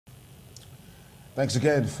Thanks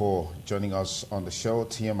again for joining us on the show,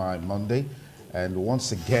 TMI Monday. And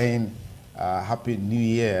once again, Happy New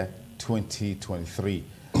Year 2023.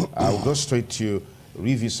 We'll go straight to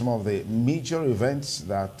review some of the major events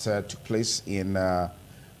that took place in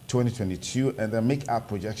 2022 and then make our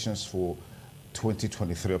projections for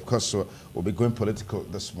 2023. Of course, so we'll be going political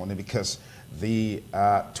this morning because the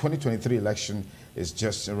 2023 election is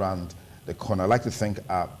just around the corner. I'd like to thank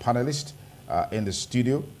our panelists in the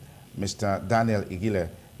studio. Mr. Daniel Igile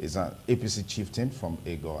is an APC chieftain from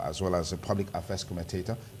Ego, as well as a public affairs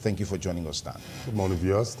commentator. Thank you for joining us, Dan. Good morning,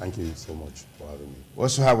 viewers. Thank you so much for having me. We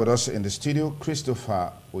also have with us in the studio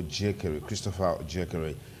Christopher Ojekere. Christopher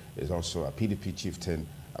Ojekere is also a PDP chieftain,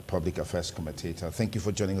 a public affairs commentator. Thank you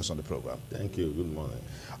for joining us on the program. Thank you. Good morning.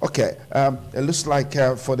 Okay, it looks like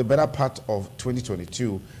for the better part of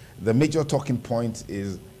 2022, the major talking point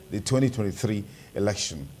is the 2023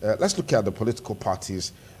 election. Let's look at the political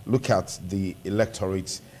parties, look at the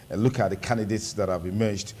electorates, and look at the candidates that have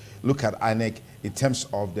emerged, look at INEC in terms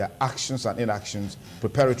of their actions and inactions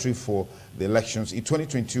preparatory for the elections. In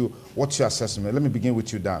 2022, what's your assessment? Let me begin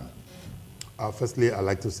with you, Dan. Firstly, I'd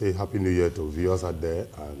like to say Happy New Year to viewers out there,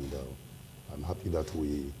 and I'm happy that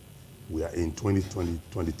we are in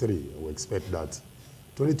 2023. We expect that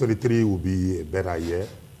 2023 will be a better year,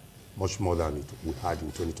 much more than we had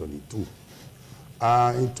in 2022.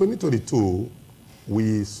 In 2022,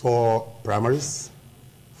 we saw primaries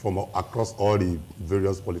from across all the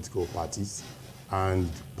various political parties, and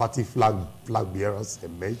party flag bearers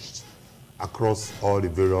emerged across all the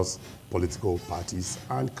various political parties,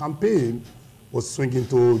 and campaign was swinging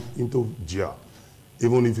into gear,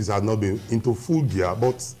 even if it has not been into full gear,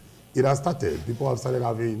 but it has started. People have started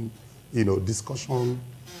having, discussion,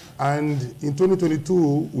 and in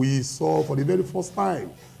 2022, we saw for the very first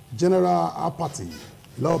time general apathy.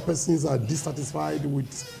 A lot of persons are dissatisfied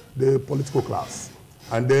with the political class.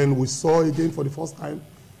 And then we saw again for the first time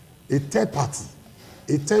a third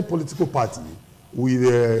political party with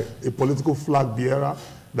a political flag bearer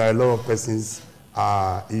that a lot of persons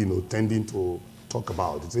are, tending to talk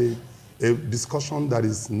about. It's a discussion that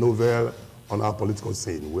is novel on our political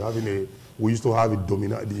scene. We used to have the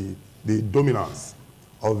dominance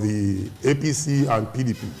of the APC and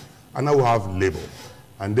PDP, and now we have Labour.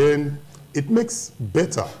 And then it makes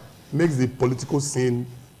the political scene,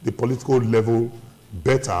 the political level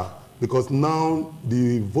better, because now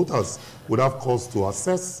the voters would have cause to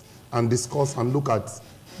assess and discuss and look at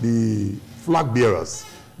the flag bearers,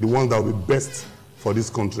 the ones that will be best for this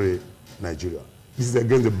country, Nigeria. This is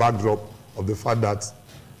again the backdrop of the fact that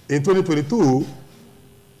in 2022,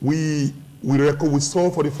 we saw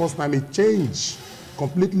for the first time a change,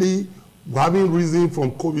 completely having risen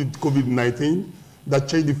from COVID-19, that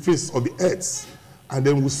changed the face of the earth. And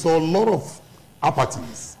then we saw a lot of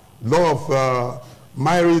apathies, a lot of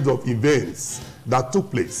myriad of events that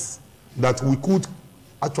took place that we could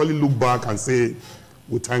actually look back and say,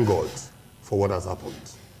 we thank God for what has happened.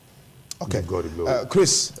 Okay.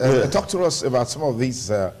 Chris, talk to us about some of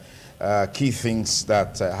these key things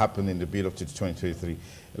that happened in the build up to the 2023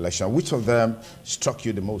 election. Which of them struck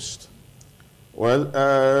you the most? Well,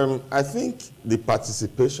 I think the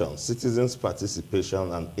participation, citizens'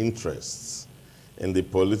 participation and interests in the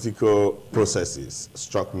political processes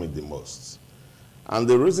struck me the most. And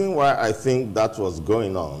the reason why I think that was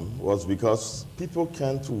going on was because people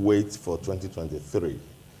can't wait for 2023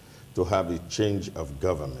 to have a change of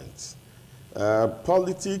government.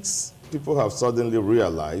 Politics, people have suddenly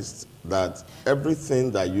realized that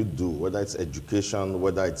everything that you do, whether it's education,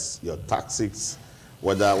 whether it's your taxes,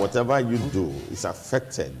 whatever you do is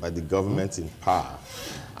affected by the government in power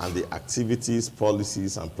and the activities,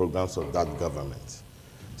 policies, and programs of that government.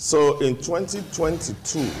 So in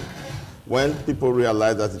 2022, when people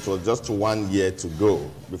realized that it was just 1 year to go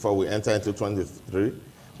before we enter into 2023,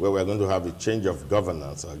 where we're going to have a change of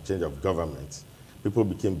governance or a change of government, people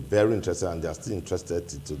became very interested, and they are still interested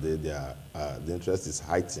today. The interest is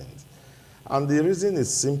heightened. And the reason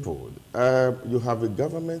is simple. You have a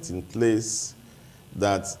government in place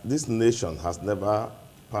that this nation has never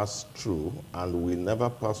passed through and will never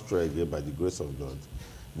pass through again by the grace of God.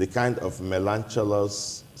 The kind of melancholy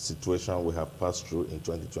situation we have passed through in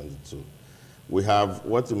 2022. We have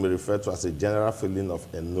what you may refer to as a general feeling of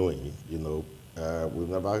ennui. We've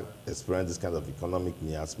never experienced this kind of economic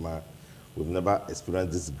miasma. We've never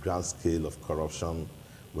experienced this grand scale of corruption.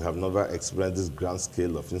 We have never experienced this grand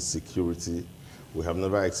scale of insecurity. We have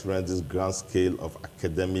never experienced this grand scale of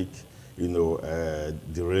academic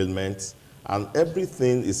derailment, and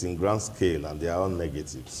everything is in grand scale and they are all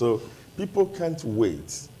negative. So people can't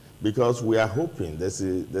wait because we are hoping, there's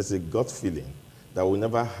a gut feeling that we'll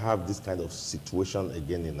never have this kind of situation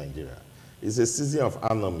again in Nigeria. It's a season of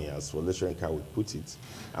anomie, as Foundation would put it,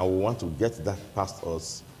 and we want to get that past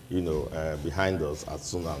us, behind us as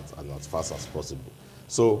soon and as fast as possible.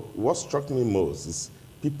 So what struck me most is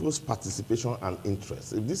people's participation and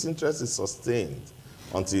interest. If this interest is sustained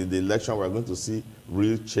until the election, we're going to see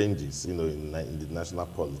real changes, in the national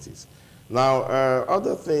politics. Now,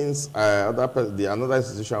 other things, another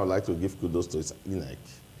institution I would like to give kudos to is INEC.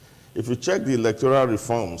 If you check the electoral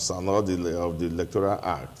reforms and all of the electoral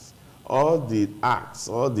acts, all the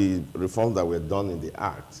reforms that were done in the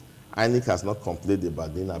act, INEC has not complained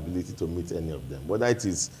about the inability to meet any of them. Whether it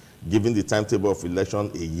is giving the timetable of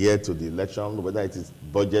election a year to the election, whether it is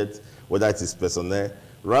budget, whether it is personnel,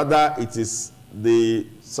 rather it is the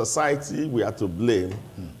society we are to blame,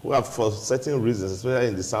 who have, for certain reasons, especially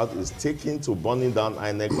in the South, is taking to burning down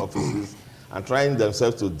INEC offices and trying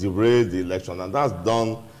themselves to derail the election. And that's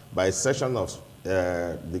done by a section of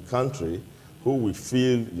the country who we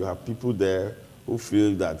feel, you have people there who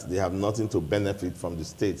feel that they have nothing to benefit from the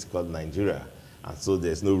state called Nigeria. And so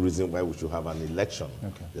there's no reason why we should have an election.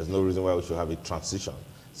 Okay. There's no reason why we should have a transition.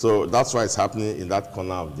 So that's why it's happening in that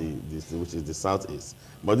corner of which is the Southeast.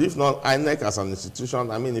 But if not, INEC as an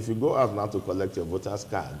institution, I mean, if you go out now to collect your voter's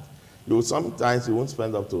card, sometimes you won't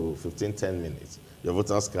spend up to 15, 10 minutes. Your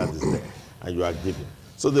voter's card is there, and you are given.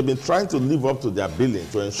 So they've been trying to live up to their billing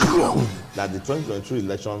to ensure that the 2023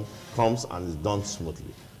 election comes and is done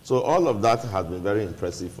smoothly. So all of that has been very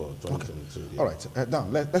impressive for 2022. Okay. All right, now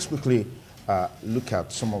let's quickly look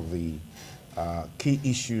at some of the key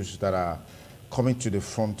issues that are coming to the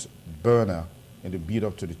front burner in the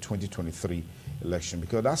build-up to the 2023 election,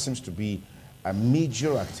 because that seems to be a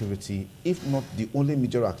major activity, if not the only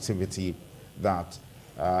major activity that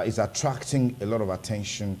is attracting a lot of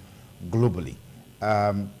attention globally.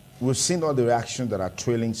 We've seen all the reactions that are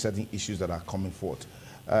trailing certain issues that are coming forth.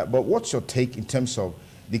 But what's your take in terms of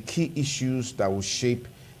the key issues that will shape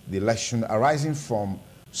the election arising from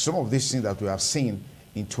some of these things that we have seen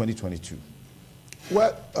in 2022?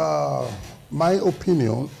 Well, my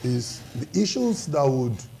opinion is the issues that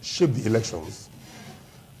would shape the elections,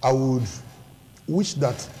 I would wish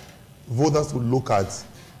that voters would look at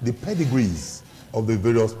the pedigrees of the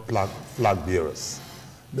various flag bearers.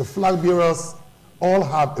 The flag bearers all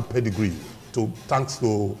have a pedigree thanks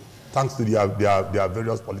to their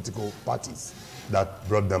various political parties that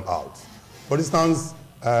brought them out. For instance,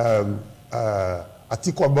 Atiku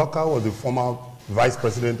Abubakar was the former vice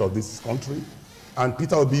president of this country, and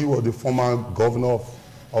Peter Obi was the former governor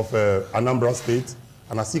of Anambra State,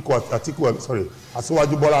 and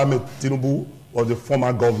Asiwaju Bola Ahmed Tinubu was the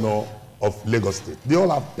former governor of Lagos State. They all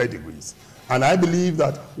have pedigrees. And I believe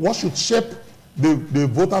that what should shape the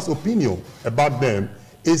voters' opinion about them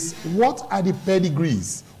is what are the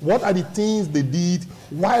pedigrees, what are the things they did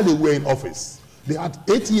while they were in office. They had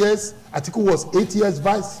 8 years, Atiku was 8 years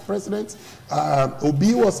vice president,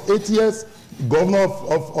 Obi was 8 years governor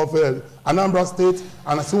of Anambra State,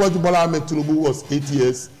 and Asiwaju Bola Ahmed Tinubu was 8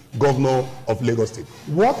 years governor of Lagos State.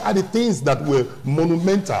 What are the things that were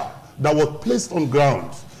monumental, that were placed on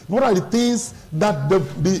ground? What are the things that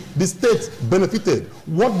the state benefited?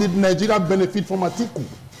 What did Nigeria benefit from Atiku?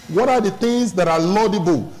 What are the things that are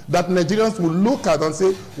laudable that Nigerians will look at and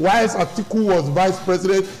say, whilst Atiku was vice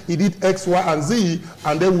president, he did X, Y, and Z,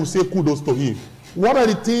 and then we'll say kudos to him? What are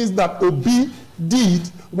the things that Obi did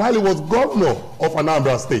while he was governor of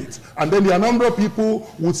Anambra State? And then the Anambra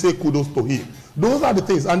people would say kudos to him. Those are the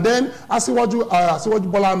things. And then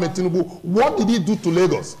Asiwaju Bola Ahmed Tinubu, what did he do to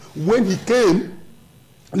Lagos? When he came,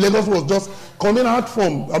 Lagos was just coming out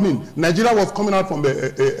from, Nigeria was coming out from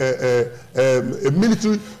a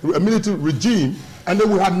military regime, and then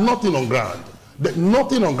we had nothing on ground.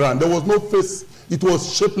 Nothing on ground. There was no face. It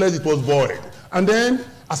was shapeless. It was void. And then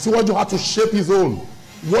Asiwaju had to shape his own.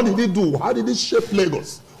 What did he do? How did he shape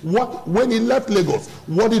Lagos? When he left Lagos,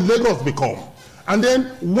 what did Lagos become? And then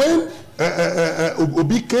when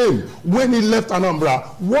Obi came, when he left Anambra,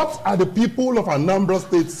 what are the people of Anambra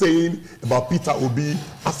State saying about Peter Obi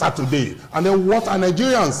as of today? And then what are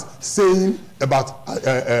Nigerians saying about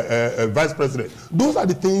Vice President? Those are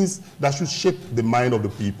the things that should shape the mind of the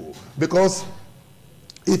people. Because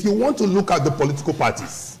if you want to look at the political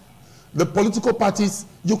parties,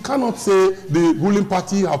 you cannot say the ruling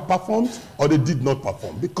party have performed or they did not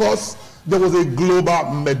perform, because there was a global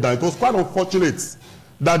meltdown. It was quite unfortunate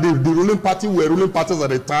that the ruling party were ruling parties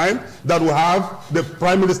at a time that will have the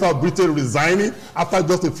Prime Minister of Britain resigning after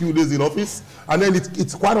just a few days in office. And then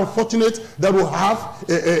it's quite unfortunate that we'll have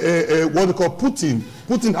what we call Putin.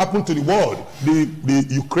 Putin happened to the world. The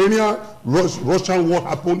Ukrainian-Russian war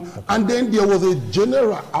happened. And then there was a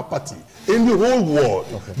general apathy, in the whole world.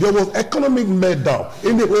 Okay. There was economic meltdown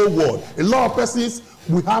in the whole world. A lot of persons,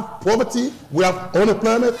 we have poverty, we have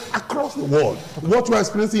unemployment across the world. Okay. What we're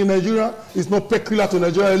experiencing in Nigeria is not peculiar to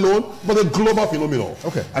Nigeria alone, but a global phenomenon.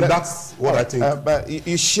 Okay. And that's what I think. But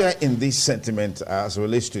you share in this sentiment as it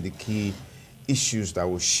relates to the key issues that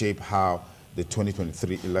will shape how the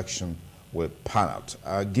 2023 election will pan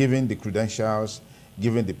out, given the credentials,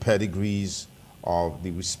 given the pedigrees of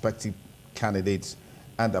the respective candidates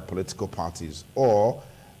and their political parties, or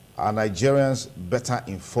are Nigerians better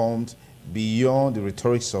informed beyond the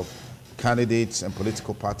rhetorics of candidates and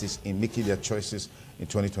political parties in making their choices in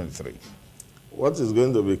 2023? What is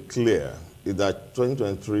going to be clear is that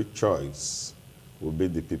 2023 choice will be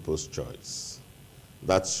the people's choice.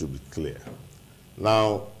 That should be clear.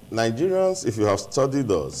 Now, Nigerians, if you have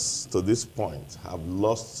studied us to this point, have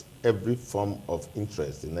lost every form of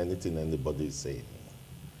interest in anything anybody is saying.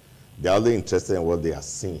 They are only interested in what they are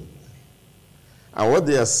seeing. And what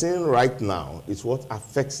they are seeing right now is what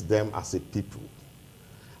affects them as a people.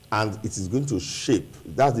 And it is going to shape,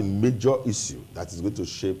 that's the major issue that is going to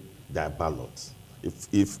shape their ballot,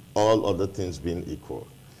 if all other things being equal.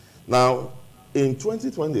 Now, in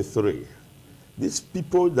 2023, these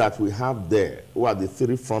people that we have there, who are the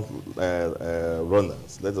three front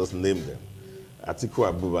runners, let us name them,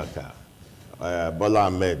 Atiku Abubakar, Bola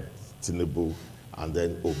Ahmed Tinubu, and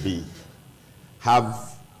then Obi,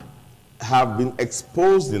 have been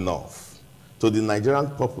exposed enough to the Nigerian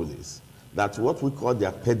populace that what we call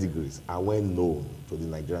their pedigrees are well known to the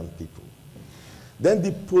Nigerian people. Then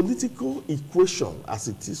the political equation as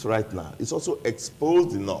it is right now is also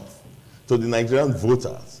exposed enough to the Nigerian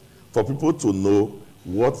voters for people to know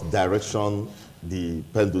what direction the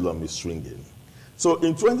pendulum is swinging. So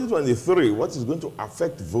in 2023, what is going to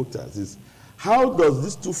affect voters is how does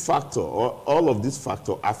these two factors, or all of these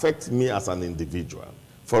factors, affect me as an individual?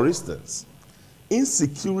 For instance,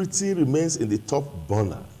 insecurity remains in the top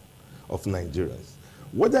burner of Nigerians.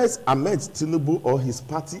 Whether it's Ahmed Tinubu or his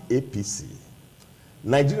party APC,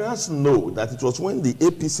 Nigerians know that it was when the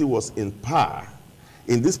APC was in power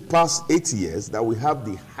in these past 8 years that we have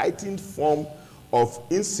the heightened form of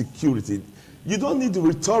insecurity. You don't need the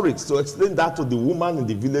rhetorics to explain that to the woman in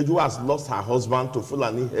the village who has lost her husband to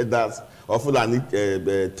Fulani herders or Fulani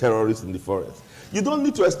terrorists in the forest. You don't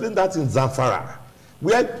need to explain that in Zamfara,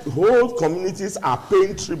 where whole communities are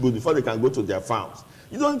paying tribute before they can go to their farms.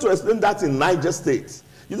 You don't need to explain that in Niger State.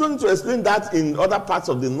 You don't need to explain that in other parts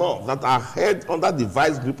of the north that are held under the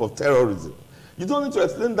vice grip of terrorism. You don't need to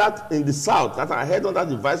explain that in the south that are held under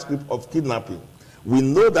the vice grip of kidnapping. We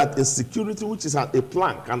know that insecurity, which is a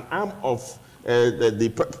plank, an arm of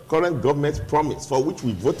the current government's promise, for which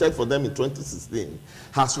we voted for them in 2016,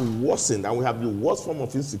 has worsened, and we have the worst form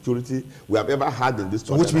of insecurity we have ever had in this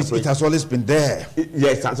country. Which means it has always been there.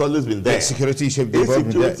 Yes, it has always been there. Insecurity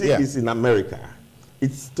is in America.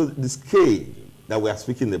 It's to the scale that we are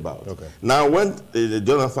speaking about. Okay. Now, when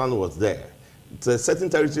Jonathan was there, certain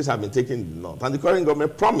territories have been taken in the north, and the current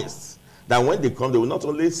government promised that when they come, they will not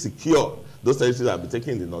only secure those territories that have been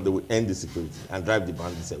taken in the north, they will end the security and drive the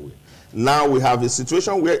bandits away. Now we have a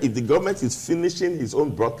situation where if the government is finishing his own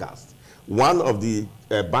broadcast, one of the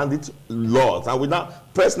bandit lords, and we now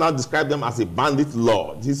press now describe them as a bandit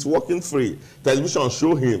lord, he's working free. Television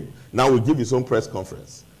show him, now we give his own press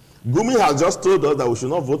conference. Gumi has just told us that we should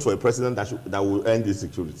not vote for a president that will end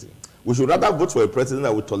insecurity. We should rather vote for a president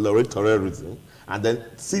that will tolerate terrorism and then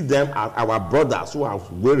see them as our brothers who are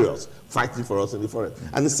warriors fighting for us in the forest.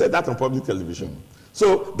 And he said that on public television.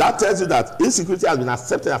 So that tells you that insecurity has been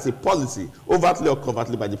accepted as a policy, overtly or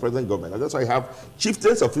covertly, by the present government. And that's why you have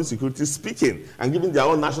chieftains of insecurity speaking and giving their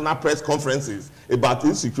own national press conferences about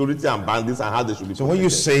insecurity and bandits and how they should be protected. So when you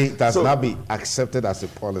say that's not be accepted as a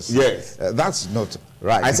policy, yes, that's not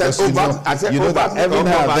right. I said that every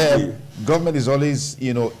now and then, government is always,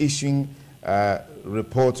 issuing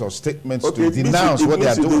reports or statements to denounce what they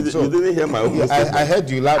are doing. You didn't hear my own statement. I heard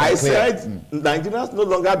you loud and clear. I said Nigerians no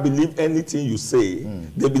longer believe anything you say.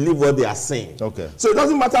 They believe what they are saying. Okay. So it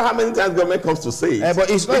doesn't matter how many times government comes to say it.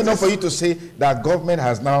 But it's not enough for you to say that government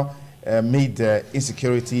has now made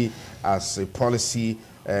insecurity as a policy.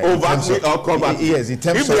 Overtly or covertly. Yes, in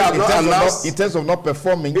terms of not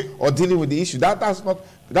performing or dealing with the issue.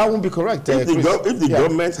 That won't be correct. If the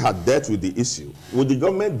government had dealt with the issue, would the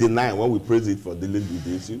government deny when we praise it for dealing with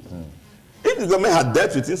the issue? If the government had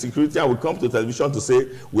dealt with insecurity and would come to television to say,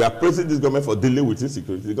 we are praising this government for dealing with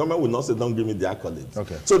insecurity, the government would not say, don't give me the accolades.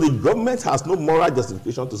 Okay. So the government has no moral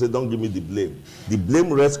justification to say, don't give me the blame. The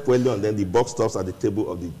blame rests squarely on them. The buck stops at the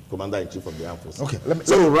table of the commander-in-chief of the armed forces. Okay.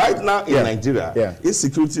 Right now in Nigeria,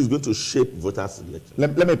 insecurity is going to shape voters' election.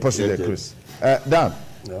 Let me push you there, Chris. Dan,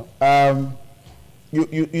 Yeah.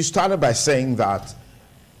 You started by saying that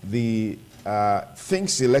the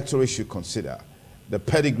things the electorate should consider, the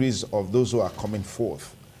pedigrees of those who are coming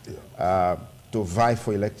forth to vie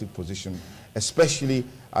for elected position, especially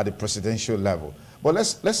at the presidential level. But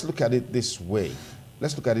let's look at it this way.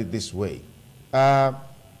 Let's look at it this way.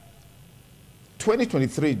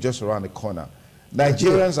 2023 just around the corner.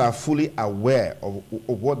 Nigerians are fully aware of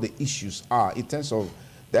what the issues are in terms of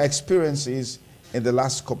their experiences in the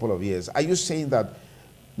last couple of years. Are you saying that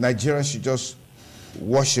Nigerians should just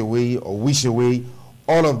wash away or wish away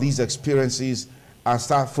all of these experiences and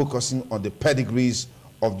start focusing on the pedigrees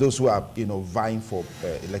of those who are, vying for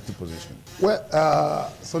elected position?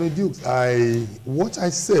 Well, Sonny Dukes, what I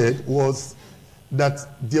said was that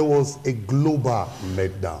there was a global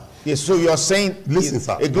meltdown. Yes, so you're saying, listen,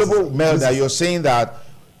 sir, a global meltdown, you're saying that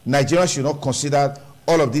Nigerians should not consider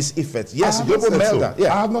all of these effects. Yes, a global meltdown. So.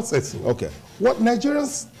 Yeah. I have not said so. Okay. What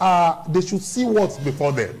Nigerians are, they should see what's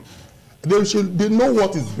before them. They know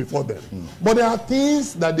what is before them. But there are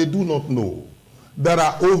things that they do not know that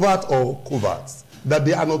are overt or covert that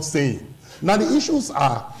they are not saying. Now the issues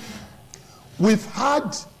are, we've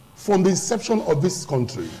had, from the inception of this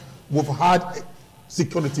country, we've had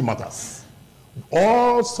security matters.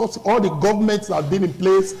 All the governments that have been in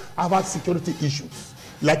place have had security issues.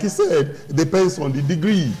 Like he said, it depends on the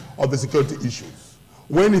degree of the security issues.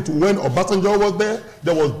 When Obasanjo was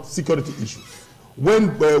there was security issues.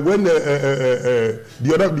 When the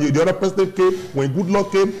other president came, when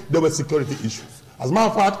Goodluck came, there were security issues. As a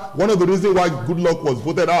matter of fact, one of the reasons why Goodluck was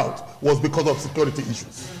voted out was because of security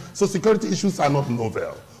issues. So security issues are not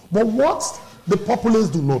novel. But what the populace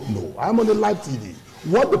do not know, I'm on the live TV,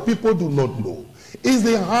 what the people do not know is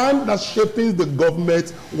the hand that shaping the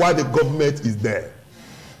government while the government is there.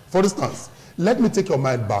 For instance, let me take your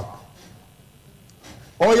mind back.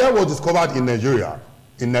 Oil was discovered in Nigeria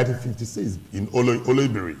in 1956 in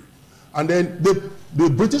Oloibiri. And then the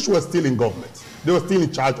British were still in government. They were still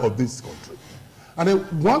in charge of this country. And then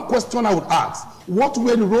one question I would ask, what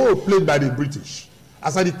were the role played by the British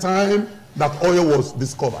as at the time that oil was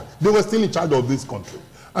discovered? They were still in charge of this country.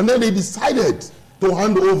 And then they decided to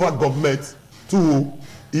hand over government to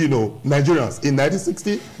Nigerians. In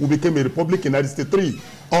 1960, we became a republic. In 1963,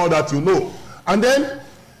 all that you know. And then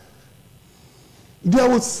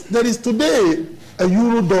there is today a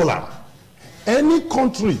euro dollar. Any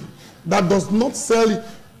country that does not sell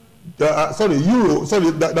that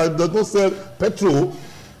does not sell petrol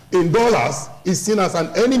in dollars is seen as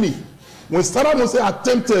an enemy. When Saddam Hussein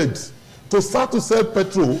attempted to start to sell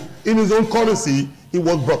petrol in his own currency, he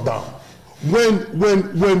was brought down. When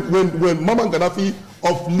Muammar Gaddafi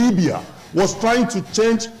of Libya was trying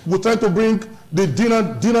to bring the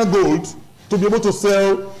dinar gold to be able to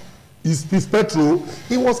sell his petrol,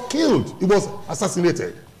 he was killed, he was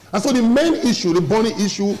assassinated. And so the main issue, the burning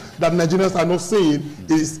issue that Nigerians are not saying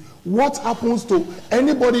is what happens to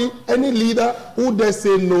anybody, any leader who dare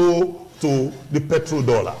say no to the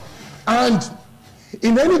petrodollar. And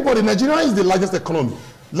in anybody, Nigeria is the largest economy,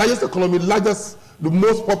 the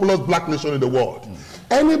most populous black nation in the world.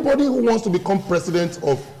 Anybody who wants to become president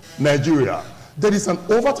of Nigeria, there is an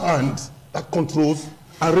overt hand that controls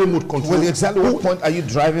and remote controls. Well, exactly what point are you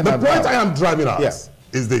driving at? The point I am driving at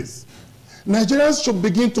is this. Nigerians should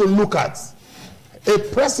begin to look at a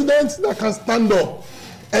president that can stand up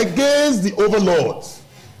against the overlords.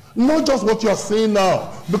 Not just what you are saying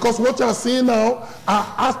now, because what you are saying now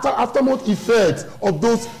are aftermath effects of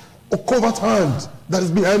those covert hands that is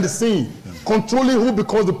behind the scene, controlling who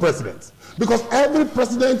becomes the president. Because every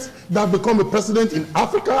president that becomes a president in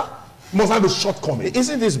Africa must have a shortcoming.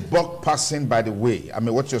 Isn't this buck passing, by the way? I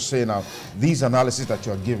mean, what you're saying now, these analysis that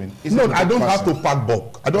you're giving. No, I don't have to pack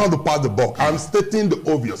buck. I don't have to pass the buck. I'm stating the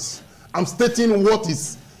obvious. I'm stating what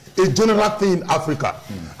is a general thing in Africa.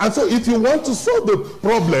 And so if you want to solve the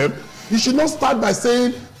problem, you should not start by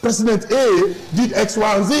saying President A did X,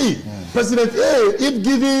 Y, and Z. President A, if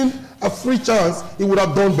given a free chance, he would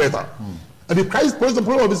have done better. And the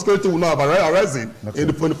problem of insecurity will not have arisen in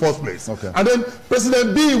the first place. And then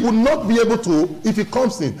President B would not be able to if he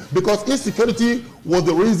comes in, because insecurity was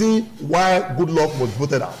the reason why Goodluck was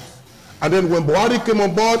voted out. And then when Buhari came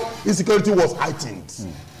on board, insecurity was heightened.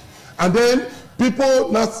 And then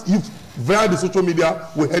people, via the social media,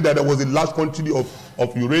 we heard that there was a large quantity of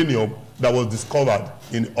uranium that was discovered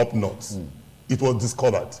in up north. It was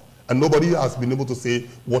discovered. And nobody has been able to say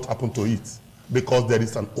what happened to it, because there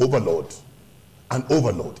is an overload. an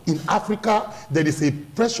overload. In Africa, there is a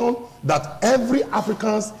pressure that every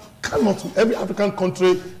African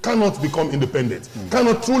country cannot become independent,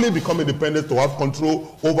 cannot truly become independent to have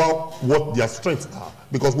control over what their strengths are,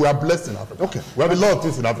 because we are blessed in Africa. Okay. We have a lot of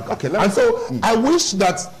things in Africa. Okay, and so I wish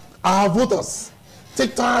that our voters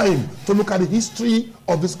take time to look at the history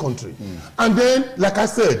of this country. And then, like I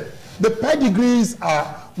said, the pedigrees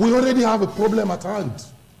are, we already have a problem at hand.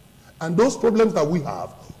 And those problems that we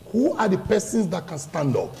have, who are the persons that can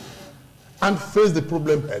stand up and face the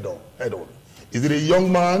problem head on? Is it a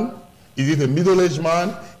young man? Is it a middle-aged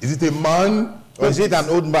man? Is it a man? Or is it an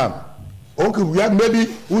old man? Okay, we have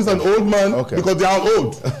maybe who's an old man, because they are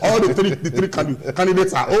old. All the three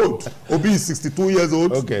candidates are old. Obi is 62 years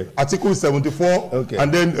old. Okay. Atiku is 74. Okay.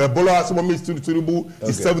 And then Bola Asamoah Tinubu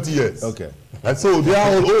is 70 years. Okay. And so they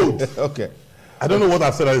are all old. Okay. I don't know what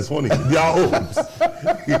I've said that is funny. They are old.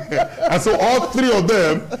 And so all three of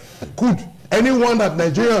them could, anyone that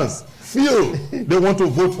Nigerians feel they want to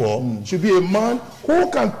vote for should be a man who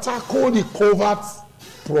can tackle the covert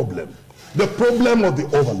problem, the problem of the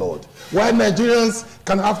overlord, why Nigerians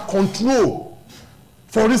can have control.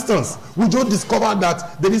 For instance, we just discovered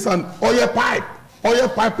that there is an oil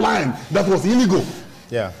pipeline that was illegal.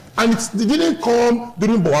 Yeah. And it didn't come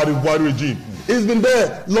during Buhari regime. It's been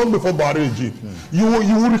there long before Buhari regime. You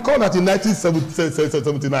will recall that in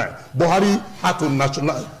 1979, Buhari had to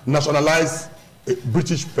nationalize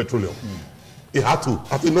British petroleum. He had to.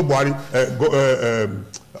 I think no Buhari,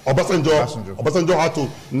 Obasanjo had to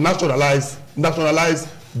nationalize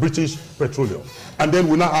British petroleum. And then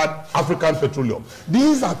we now had African petroleum.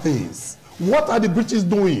 These are things. What are the British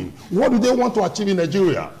doing? What do they want to achieve in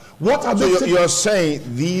Nigeria? What are they? So you're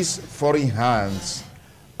saying these foreign hands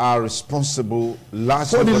are responsible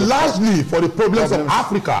largely for the problems of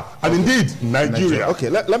Africa and indeed Nigeria. Okay,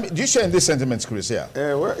 let me. Do you share in this sentiment, Chris? Yeah.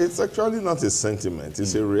 Well, it's actually not a sentiment;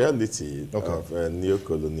 it's a reality of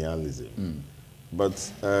neocolonialism.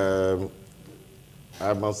 But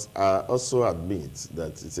I must also admit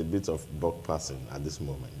that it's a bit of buck passing at this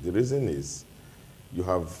moment. The reason is you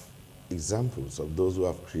have examples of those who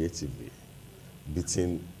have creatively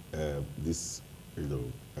beaten this,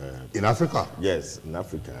 in Africa? Yes, in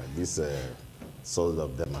Africa, this sort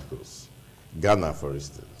of democracy. Ghana, for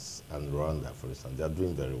instance, and Rwanda, for instance, they are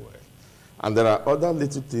doing very well. And there are other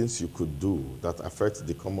little things you could do that affect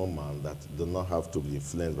the common man that do not have to be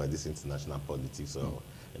influenced by this international politics or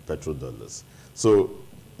petrodollars. So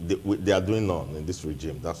they are doing none in this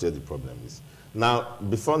regime. That's where the problem is. Now,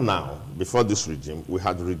 before this regime, we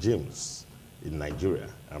had regimes in Nigeria.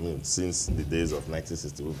 I mean, since the days of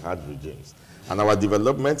 1960, we've had regimes. And our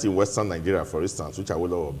development in Western Nigeria, for instance, which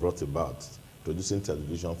Awolowo brought about, producing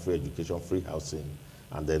television, free education, free housing,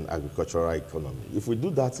 and then agricultural economy. If we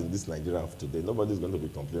do that in this Nigeria of today, nobody's going to be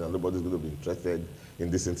complaining, nobody's going to be interested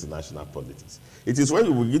in this international politics. It is when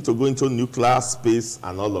you begin to go into nuclear space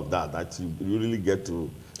and all of that, that you really get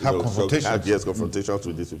to have confrontations. Confrontations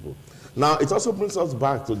with these people. Now, it also brings us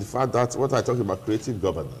back to the fact that what I talk about creative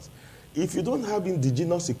governance. If you don't have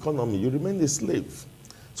indigenous economy, you remain a slave.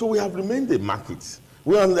 So we have remained a market.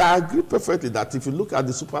 I agree perfectly that if you look at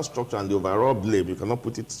the superstructure and the overall blame, you cannot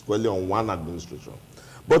put it squarely on one administration.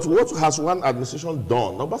 But what has one administration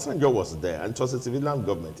done? Obasanjo was there, and it was a civilian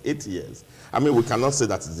government, 8 years. I mean, we cannot say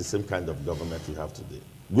that it's the same kind of government we have today.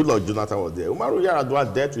 Goodluck Jonathan was there. Umaru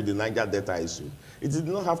Yar'Adua dealt with the Niger Delta issue. It did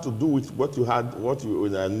not have to do with what you had,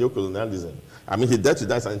 neocolonialism. I mean, he dealt with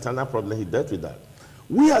that. It's an internal problem. He dealt with that.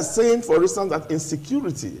 We are saying, for instance, that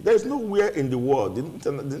insecurity, there is nowhere in the world, the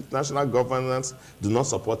international governments do not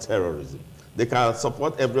support terrorism. They can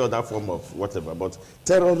support every other form of whatever, but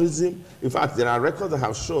terrorism, in fact, there are records that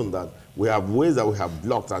have shown that we have ways that we have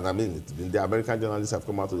blocked, and I mean, the American journalists have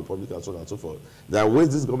come out to the public and so on and so forth. There are ways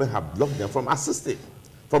this government have blocked them from assisting,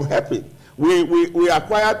 from helping. We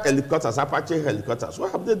acquired helicopters, Apache helicopters.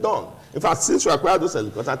 What have they done? In fact, since we acquired those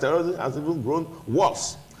helicopters, terrorism has even grown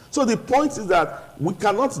worse. So the point is that we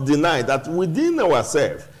cannot deny that within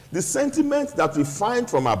ourselves, the sentiment that we find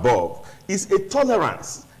from above is a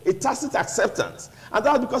tolerance, a tacit acceptance. And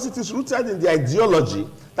that's because it is rooted in the ideology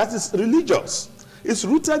that is religious. It's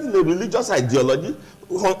rooted in a religious ideology.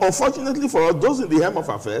 Unfortunately for us, those in the helm of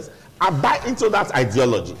affairs are buy into that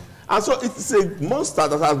ideology. And so it's a monster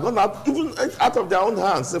that has gone out, even out of their own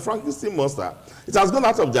hands, a Frankenstein monster. It has gone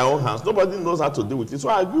out of their own hands. Nobody knows how to deal with it. So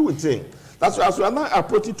I agree with him. That's why as we are now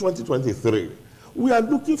approaching 2023, we are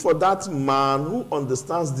looking for that man who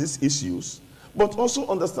understands these issues, but also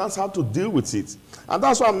understands how to deal with it. And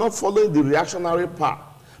that's why I'm not following the reactionary path.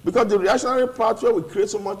 Because the reactionary path where we create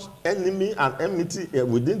so much enemy and enmity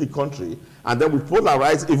within the country, and then we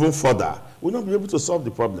polarize even further, will not be able to solve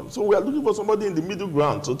the problem. So we are looking for somebody in the middle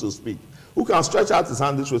ground, so to speak, who can stretch out his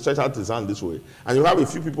hand this way, stretch out his hand this way, and you have a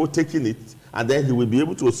few people taking it, and then he will be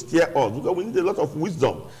able to steer us, because we need a lot of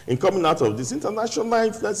wisdom in coming out of this. International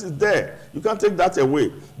influence is there. You can't take that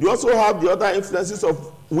away. You also have the other influences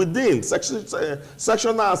of within, sectional and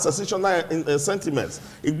secessional sentiments.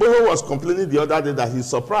 Igboho was complaining the other day that he's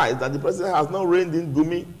surprised that the president has not reined in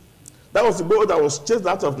Gumi. That was Igboho that was chased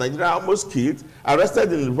out of Nigeria, almost killed,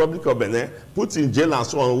 arrested in the Republic of Benin, put in jail and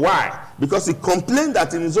so on. Why? Because he complained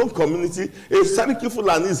that in his own community, a Seriki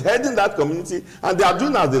Fulani is heading that community, and they are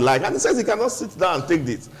doing as they like. And he says he cannot sit down and take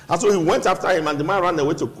this. And so he went after him, and the man ran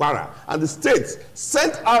away to Kwara. And the state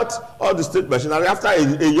sent out all the state machinery after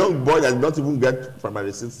a young boy that did not even get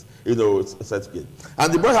primary six, certificate.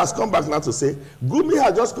 And the boy has come back now to say, Gumi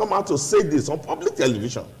has just come out to say this on public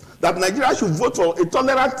television, that Nigeria should vote for a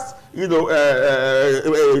tolerant,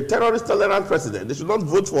 a terrorist-tolerant president. They should not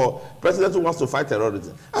vote for a president who wants to fight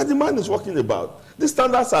terrorism. And the man is walking about. The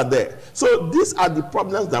standards are there. So these are the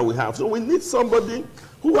problems that we have. So we need somebody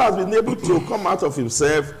who has been able to come out of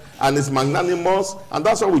himself and is magnanimous, and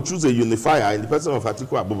that's why we choose a unifier in the person of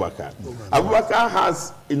Atiku Abubakar. Abubakar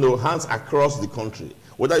has, hands across the country.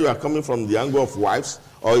 Whether you are coming from the angle of wives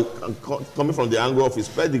or coming from the angle of his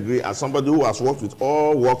pedigree as somebody who has worked with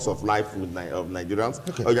all walks of life of Nigerians,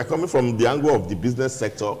 okay, or you're coming from the angle of the business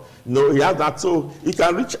sector, he has that, so he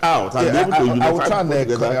can reach out and be able to unify. I will try and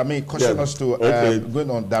caution us to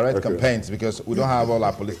going on direct campaigns, because we don't have all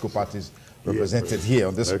our political parties represented here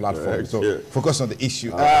on this platform. So focus on the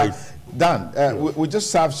issue. Dan, we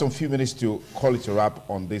just have some few minutes to call it a wrap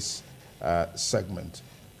on this segment.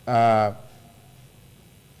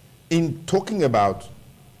 In talking about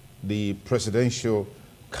the presidential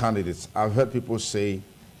candidates, I've heard people say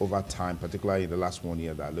over time, particularly in the last 1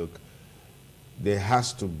 year, that look, there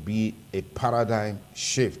has to be a paradigm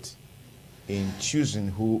shift in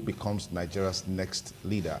choosing who becomes Nigeria's next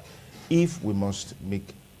leader if we must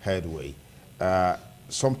make headway.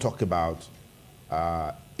 Some talk about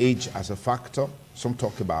age as a factor, some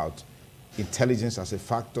talk about intelligence as a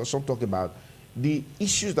factor, some talk about the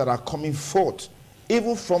issues that are coming forth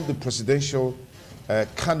even from the presidential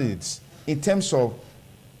candidates in terms of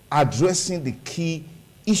addressing the key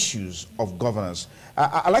issues of governance.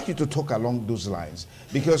 I'd like you to talk along those lines,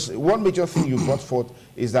 because one major thing you brought forth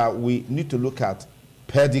is that we need to look at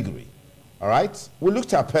pedigree, all right? We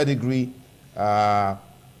looked at pedigree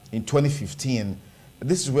in 2015.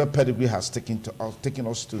 This is where pedigree has taken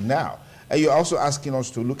us to now. And you're also asking us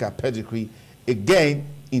to look at pedigree again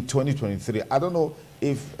in 2023. I don't know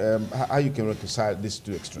if how you can reconcile these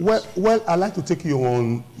two extremes. Well, I'd like to take you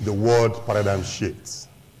on the word paradigm shift.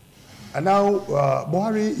 And now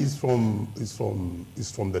Buhari is from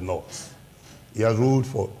the north. He has ruled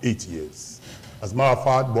for 8 years. As a matter of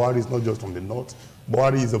fact, Buhari is not just from the north.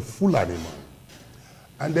 Buhari is a Fulani man.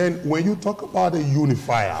 And then when you talk about a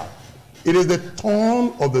unifier, it is the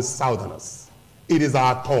turn of the southerners. It is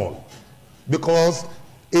our turn. Because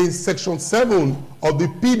in Section 7 of the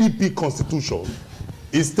PDP Constitution,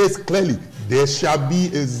 it states clearly, there shall be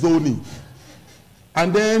a zoning.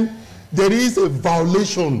 And then there is a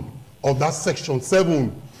violation of that Section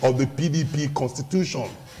 7 of the PDP Constitution.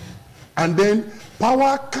 And then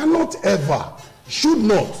power cannot ever, should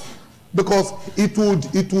not, because it would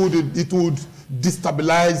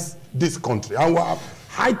destabilize this country. And we have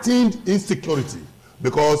heightened insecurity,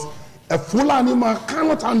 because a Fulani man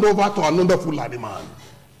cannot hand over to another Fulani man.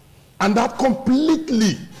 And that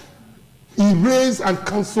completely erase and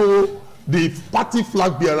cancel the party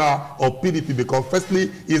flag bearer of PDP, because firstly,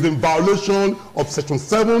 is in violation of Section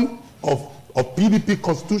 7 of PDP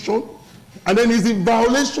Constitution, and then is in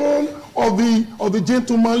violation of the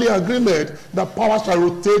gentlemanly agreement that power shall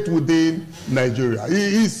rotate within Nigeria.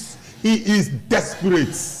 He is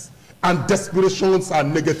desperate, and desperations are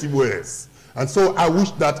negative words. And so I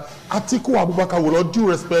wish that Atiku Abubakar, with all due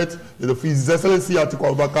respect, His Excellency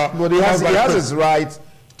Atiku Abubakar, but he has his right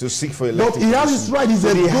to seek for elected. No, he has his right. He's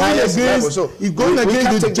going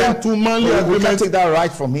against the gentlemanly agreement. We can't take that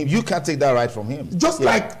right from him. You can't take that right from him. Just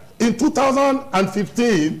like in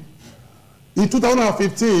 2015,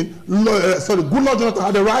 Goodluck Jonathan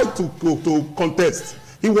had the right to contest.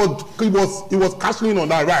 He was cashing in on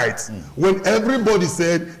that right when everybody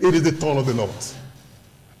said it is the turn of the North.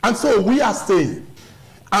 And so we are saying,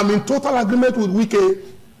 I'm in total agreement with Wike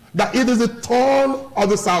that it is the turn of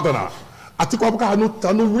the Southerner. Atiku Abubakar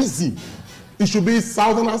had no reason. It should be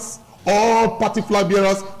Southerners. All party flag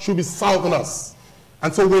bearers should be Southerners.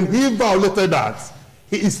 And so when he violated that,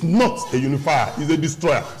 he is not a unifier. He's a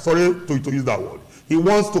destroyer. Sorry to use that word. He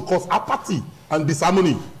wants to cause apathy and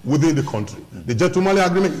disharmony within the country. The gentlemanly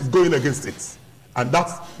agreement is going against it. And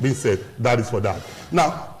that's being said, that is for that.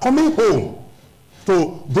 Now, coming home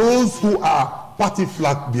to those who are party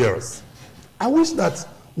flag bearers, I wish that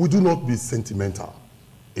we do not be sentimental,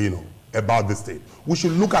 about this thing. We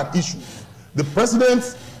should look at issues. The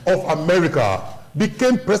president of America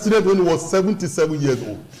became president when he was 77 years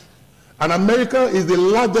old. And America is the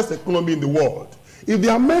largest economy in the world. If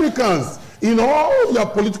the Americans, in all their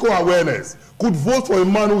political awareness, could vote for a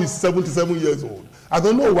man who is 77 years old, I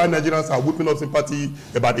don't know why Nigerians are whipping up sympathy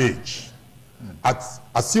about age.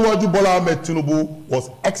 Asiwaju Bola Ahmed Tinubu was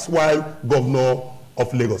ex-while governor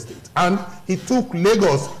of Lagos State. And he took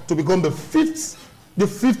Lagos to become the fifth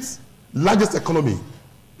largest economy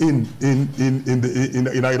in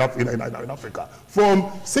Africa.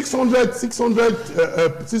 From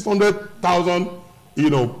 600,000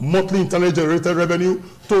 monthly internally generated revenue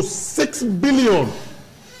to 6 billion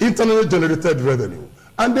internally generated revenue.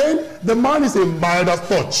 And then the man is a Midas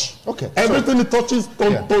touch. Okay. Everything he touches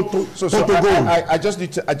to gold. I just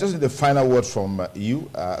need the final word from you,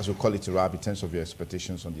 as we call it, Rab, in terms of your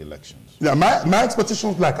expectations on the elections. Yeah, my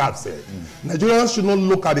expectations, like I've said, Nigerians should not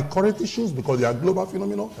look at the current issues because they are global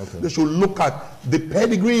phenomena. Okay. They should look at the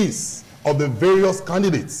pedigrees of the various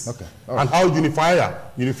candidates, and how unifying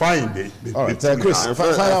the Chris,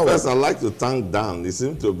 first, I'd like to thank Dan. He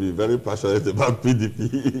seemed to be very passionate about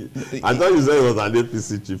PDP. I thought you said he was an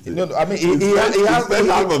APC chief. No, I mean, he spent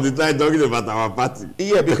half of the time talking about our party.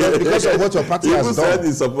 Yeah, because of what your party has done. He said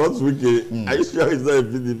he supports Wike. Are you sure he's not a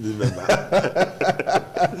PDP member?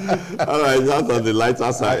 All right, that's on the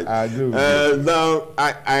lighter side. I agree with you. Now,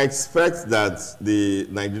 I expect that the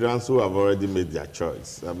Nigerians who have already made their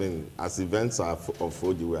choice, I mean, as events are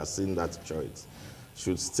unfolding, we are seeing that choice,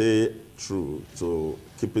 should stay true to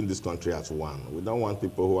keeping this country as one. We don't want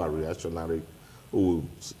people who are reactionary who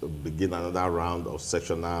will begin another round of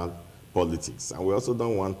sectional politics. And we also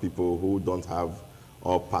don't want people who don't have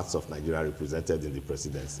all parts of Nigeria represented in the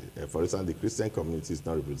presidency. For instance, the Christian community is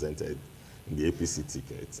not represented in the APC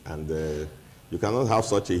ticket. And you cannot have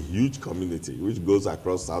such a huge community which goes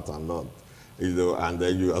across south and north. And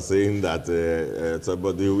then you are saying that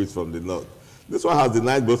somebody who is from the north. This one has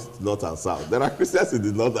denied both north and south. There are Christians in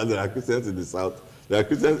the north and there are Christians in the south. There are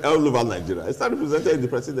Christians all over Nigeria. It's not represented in the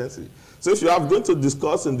presidency. So if you are going to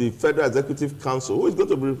discuss in the Federal Executive Council who is going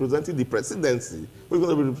to be representing the presidency, who is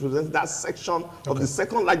going to be representing that section of the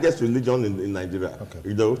second largest religion in Nigeria,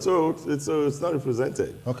 so it's not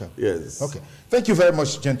represented. Okay. Yes. Okay. Thank you very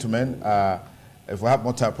much, gentlemen. If we have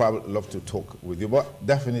more time, I'd probably love to talk with you. But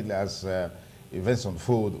definitely, as events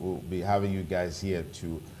unfold, we'll be having you guys here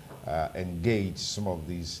to engage some of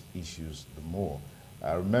these issues the more.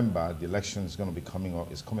 Remember, the election is going to be coming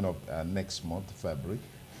up. It's coming up next month, February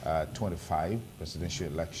 25, presidential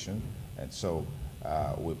election, and so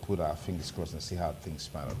we'll put our fingers crossed and see how things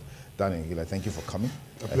pan out. Daniel Hiller, thank you for coming.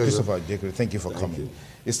 Christopher Jacob, thank you for coming.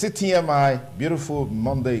 It's still TMI, beautiful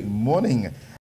Monday morning.